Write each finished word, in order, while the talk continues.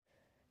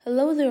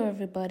Hello there,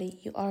 everybody.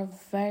 You are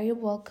very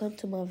welcome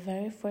to my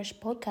very first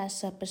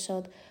podcast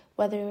episode,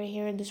 whether you're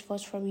hearing this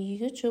voice from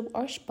YouTube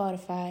or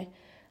Spotify.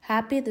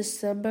 Happy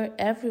December,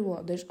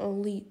 everyone. There's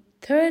only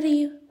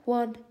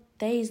 31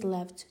 days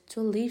left to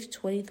leave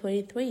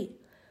 2023.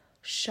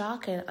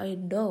 Shocking, I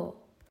know.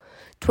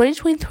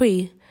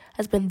 2023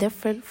 has been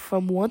different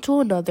from one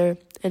to another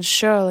and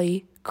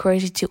surely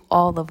crazy to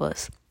all of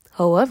us.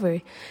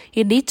 However,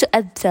 you need to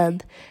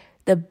attend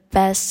the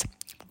best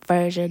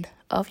version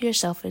of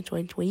yourself in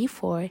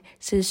 2024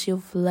 since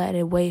you've let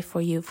it wait for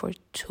you for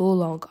too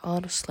long,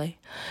 honestly.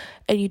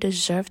 And you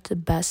deserve the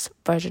best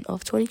version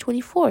of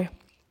 2024.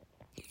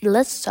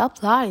 Let's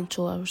stop lying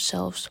to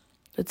ourselves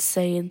with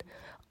saying,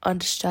 on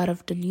the start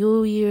of the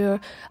new year,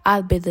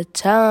 I'll be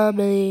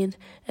determined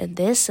and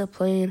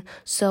disciplined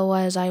so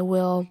as I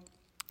will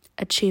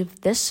achieve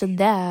this and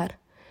that.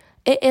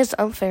 It is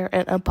unfair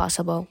and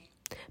impossible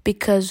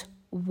because,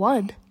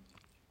 one,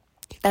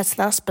 that's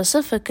not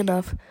specific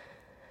enough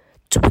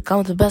to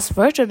become the best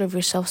version of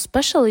yourself,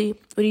 especially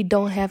when you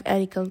don't have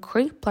any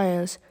concrete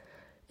plans.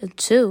 And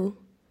two,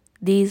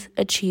 these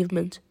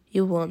achievements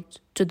you want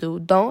to do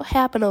don't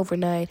happen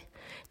overnight.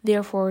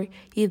 Therefore,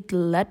 you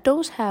let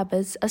those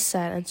habits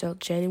aside until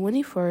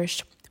January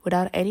 1st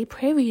without any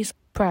previous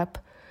prep.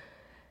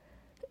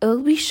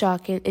 It'll be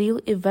shocking and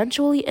you'll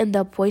eventually end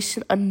up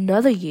wasting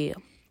another year.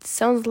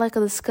 Sounds like a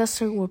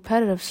disgusting,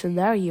 repetitive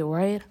scenario,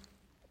 right?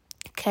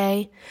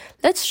 Okay,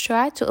 let's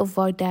try to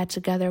avoid that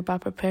together by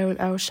preparing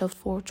ourselves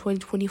for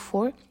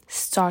 2024,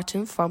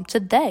 starting from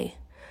today.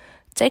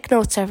 Take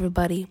notes,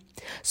 everybody.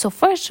 So,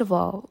 first of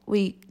all,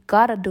 we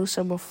gotta do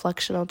some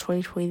reflection on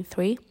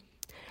 2023.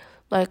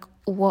 Like,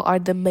 what are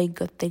the main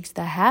good things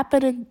that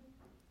happened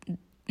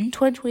in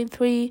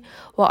 2023?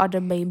 What are the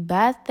main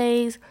bad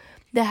things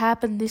that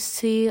happened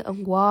this year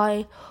and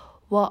why?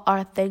 What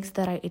are things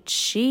that I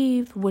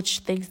achieved? Which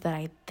things that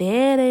I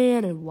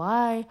didn't and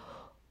why?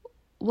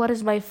 What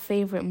is my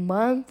favorite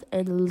month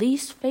and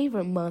least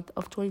favorite month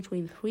of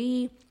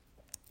 2023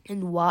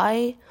 and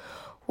why?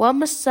 What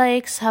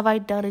mistakes have I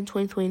done in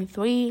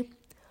 2023?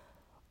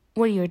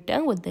 When you're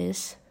done with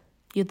this,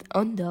 you'd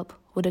end up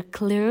with a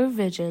clearer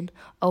vision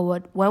of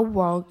what went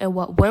wrong and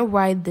what went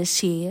right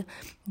this year.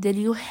 Then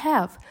you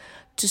have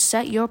to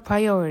set your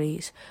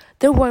priorities.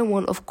 The right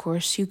one, of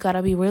course, you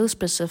gotta be really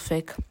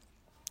specific.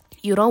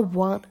 You don't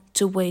want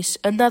to waste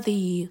another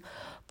year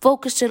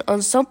focusing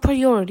on some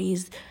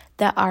priorities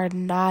that are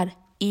not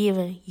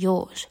even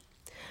yours.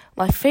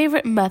 My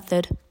favorite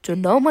method to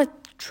know my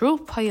true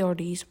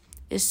priorities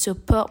is to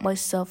put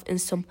myself in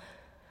some,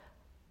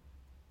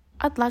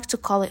 I'd like to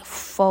call it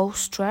faux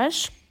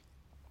stress,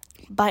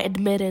 by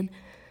admitting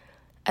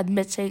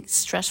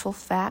stressful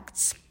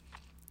facts.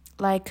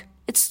 Like,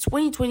 it's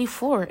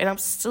 2024 and I'm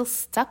still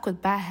stuck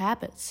with bad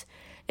habits.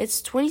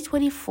 It's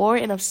 2024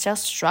 and I'm still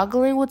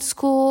struggling with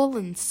school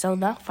and still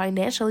not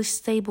financially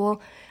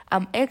stable.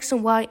 I'm X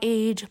and Y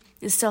age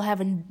and still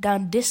haven't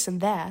done this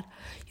and that.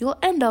 You'll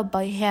end up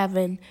by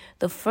having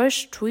the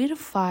first 3 to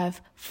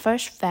 5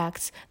 first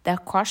facts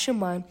that cross your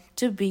mind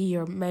to be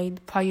your main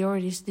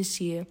priorities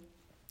this year.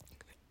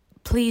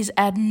 Please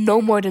add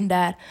no more than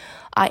that.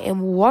 I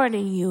am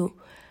warning you.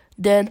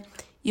 Then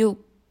you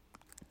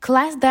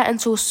class that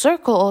into a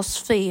circle or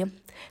sphere.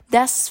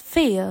 That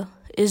sphere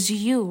is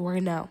you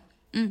right now.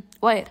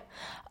 Wait,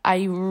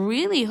 I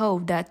really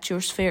hope that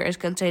your sphere is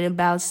containing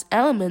balanced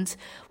elements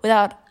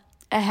without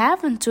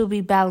having to be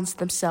balanced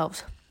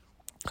themselves.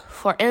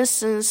 For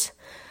instance,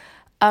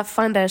 I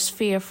find that a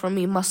sphere for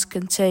me must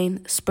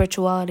contain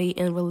spirituality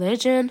and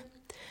religion,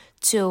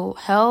 2,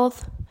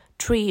 health,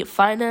 3,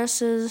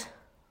 finances,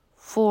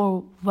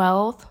 4,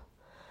 wealth.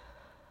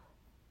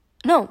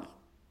 No,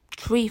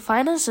 3,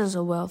 finances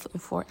or wealth,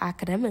 and 4,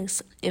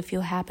 academics, if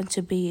you happen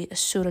to be a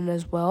student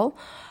as well.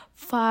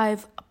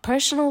 5,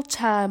 personal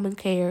time and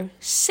care.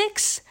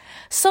 6,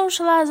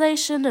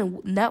 socialization and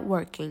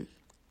networking.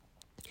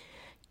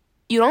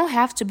 You don't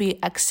have to be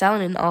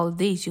excelling in all of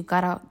these. You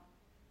gotta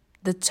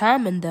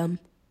determine them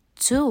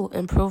to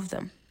improve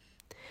them.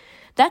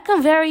 That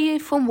can vary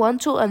from one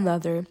to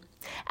another.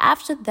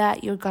 After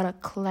that, you're gonna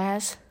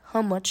class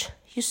how much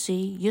you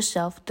see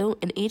yourself do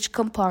in each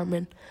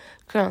compartment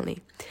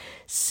currently.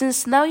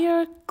 Since now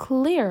you're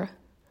clear,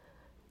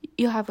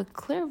 you have a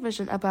clear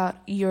vision about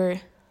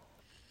your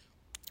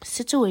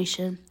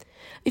situation.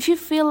 If you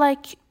feel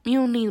like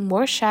you need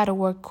more shadow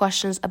work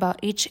questions about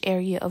each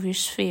area of your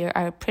sphere,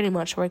 I pretty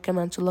much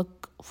recommend to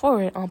look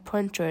for it on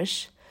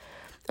Pinterest.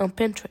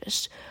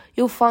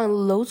 You'll find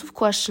loads of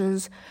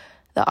questions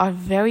that are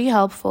very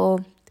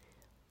helpful.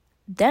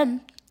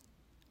 Then,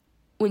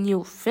 when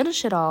you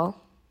finish it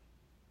all,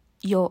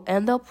 you'll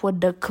end up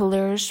with the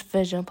clearest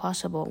vision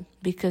possible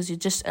because you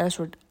just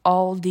answered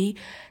all the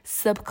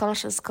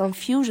subconscious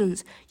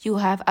confusions you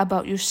have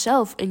about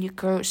yourself and your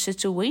current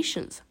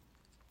situations.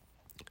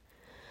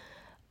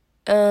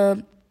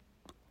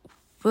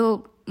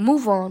 We'll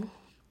move on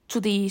to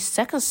the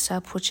second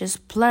step, which is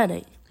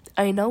planning.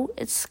 I know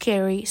it's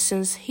scary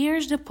since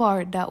here's the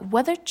part that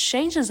whether it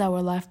changes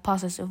our life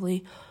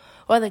positively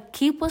rather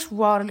keep us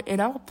rotting in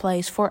our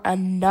place for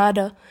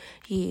another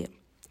year.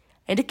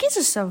 And the key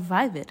to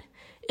survive it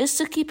is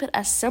to keep it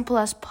as simple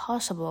as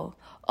possible,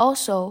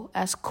 also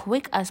as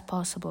quick as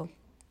possible.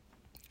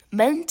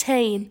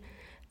 Maintain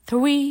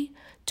 3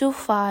 to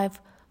 5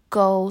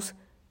 goals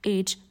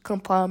each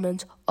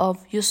compartment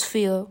of your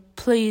sphere.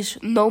 Please,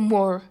 no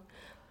more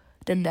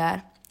than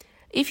that.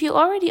 If you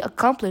already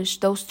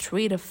accomplished those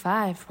 3 to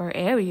 5 per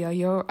area,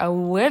 you're a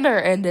winner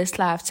in this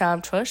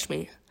lifetime, trust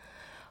me.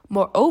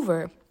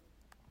 Moreover,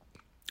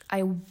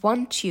 I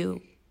want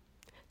you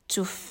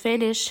to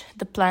finish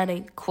the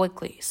planning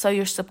quickly so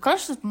your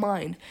subconscious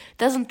mind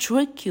doesn't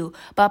trick you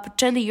by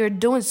pretending you're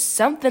doing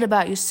something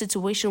about your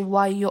situation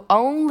while you're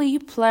only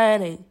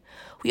planning.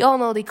 We all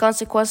know the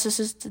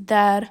consequences to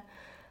that.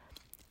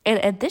 In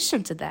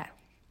addition to that,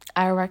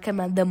 I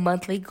recommend the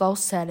monthly goal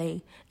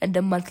setting and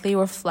the monthly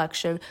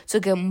reflection to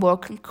get more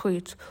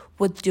concrete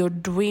with your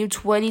dream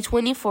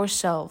 2024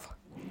 self.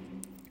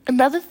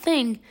 Another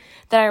thing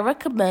that I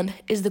recommend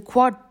is the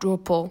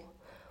quadruple.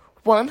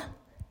 1.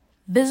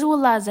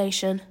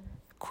 Visualization.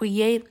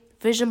 Create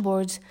vision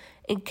boards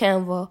in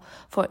Canva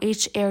for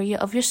each area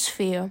of your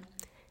sphere.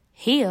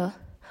 Here,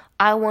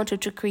 I want you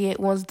to create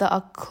ones that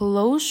are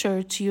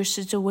closer to your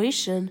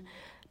situation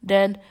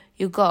than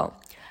you go.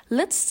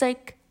 Let's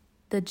take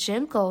the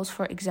gym goals,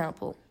 for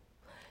example.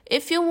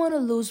 If you want to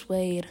lose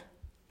weight,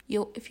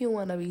 if you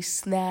want to be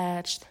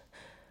snatched,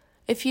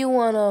 if you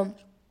want to,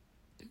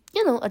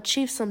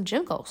 achieve some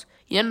gym goals,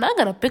 you're not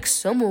going to pick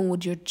someone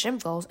with your gym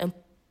goals and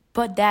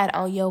put that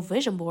on your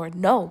vision board.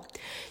 No,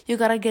 you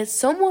got to get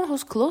someone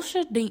who's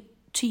closer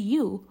to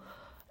you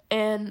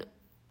and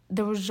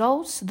the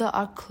results that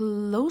are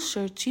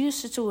closer to your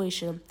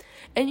situation.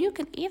 And you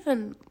can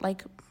even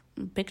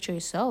picture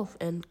yourself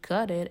and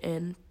cut it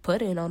and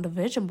put it on the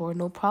vision board,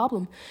 no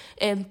problem.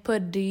 And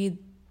put the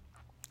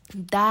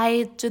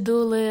diet to-do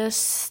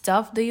list,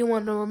 stuff that you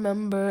want to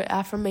remember,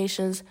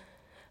 affirmations.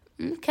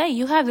 Okay,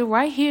 you have the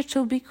right here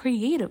to be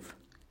creative.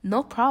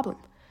 No problem.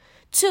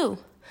 2,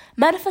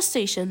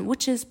 manifestation,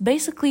 which is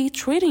basically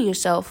treating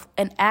yourself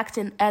and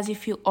acting as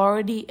if you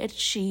already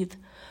achieved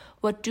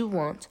what you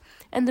want.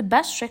 And the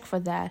best trick for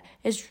that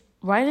is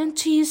writing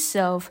to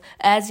yourself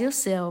as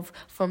yourself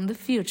from the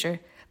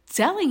future,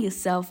 telling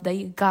yourself that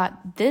you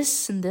got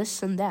this and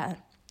this and that.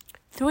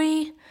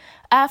 3,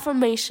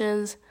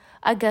 affirmations.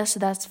 I guess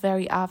that's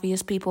very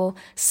obvious, people.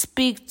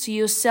 Speak to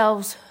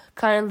yourselves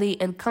kindly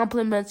and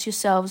compliment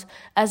yourselves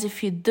as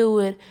if you do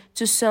it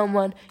to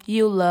someone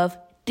you love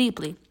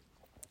deeply.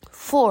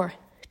 4,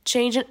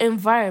 changing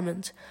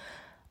environment.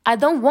 I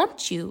don't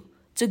want you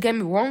to get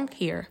me wrong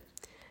here.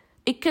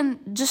 It can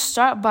just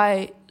start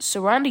by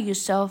surrounding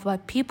yourself by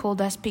people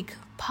that speak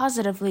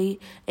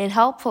positively and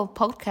helpful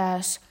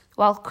podcasts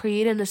while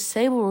creating a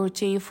stable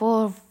routine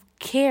full of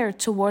care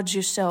towards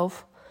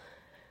yourself.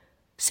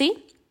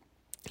 See?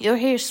 You're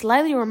here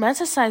slightly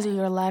romanticizing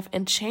your life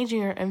and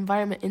changing your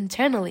environment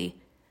internally.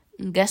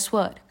 And guess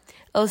what?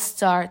 It'll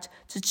start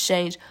to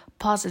change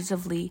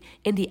positively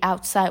in the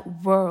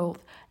outside world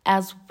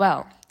as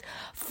well.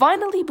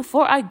 Finally,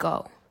 before I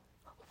go,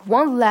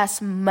 one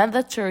last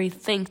mandatory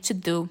thing to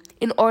do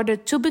in order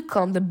to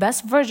become the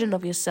best version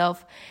of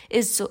yourself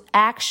is to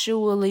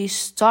actually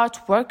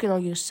start working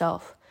on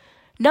yourself.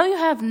 Now you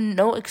have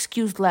no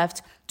excuse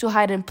left to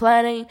hide in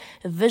planning,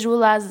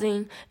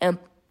 visualizing, and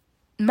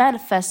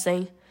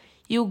manifesting.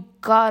 You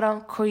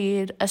gotta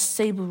create a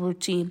stable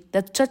routine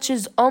that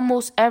touches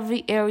almost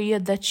every area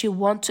that you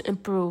want to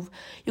improve.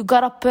 You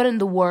gotta put in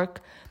the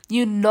work.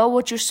 You know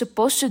what you're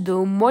supposed to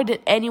do more than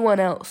anyone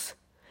else.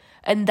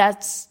 And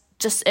that's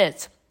just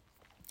it.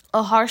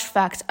 A harsh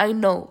fact, I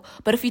know.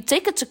 But if you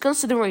take it to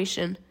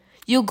consideration,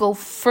 you'll go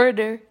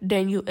further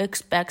than you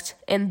expect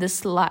in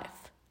this life.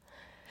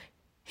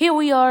 Here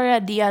we are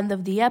at the end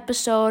of the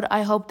episode.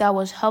 I hope that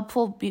was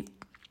helpful.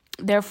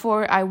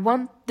 Therefore, I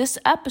want this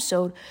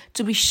episode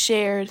to be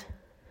shared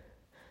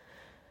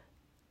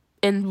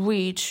and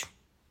reach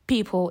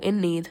people in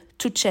need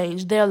to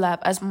change their life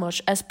as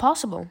much as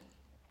possible.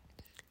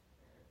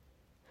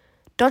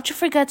 Don't you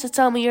forget to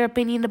tell me your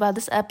opinion about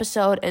this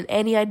episode and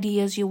any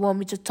ideas you want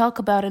me to talk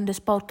about in this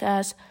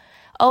podcast.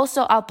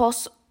 Also, I'll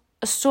post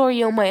a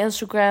story on my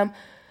Instagram,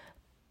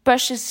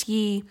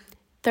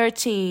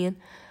 PreciousYe13,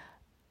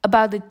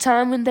 about the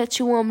timing that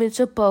you want me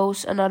to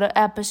post another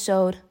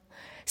episode.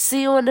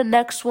 See you in the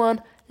next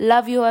one.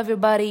 Love you,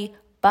 everybody.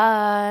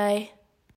 Bye.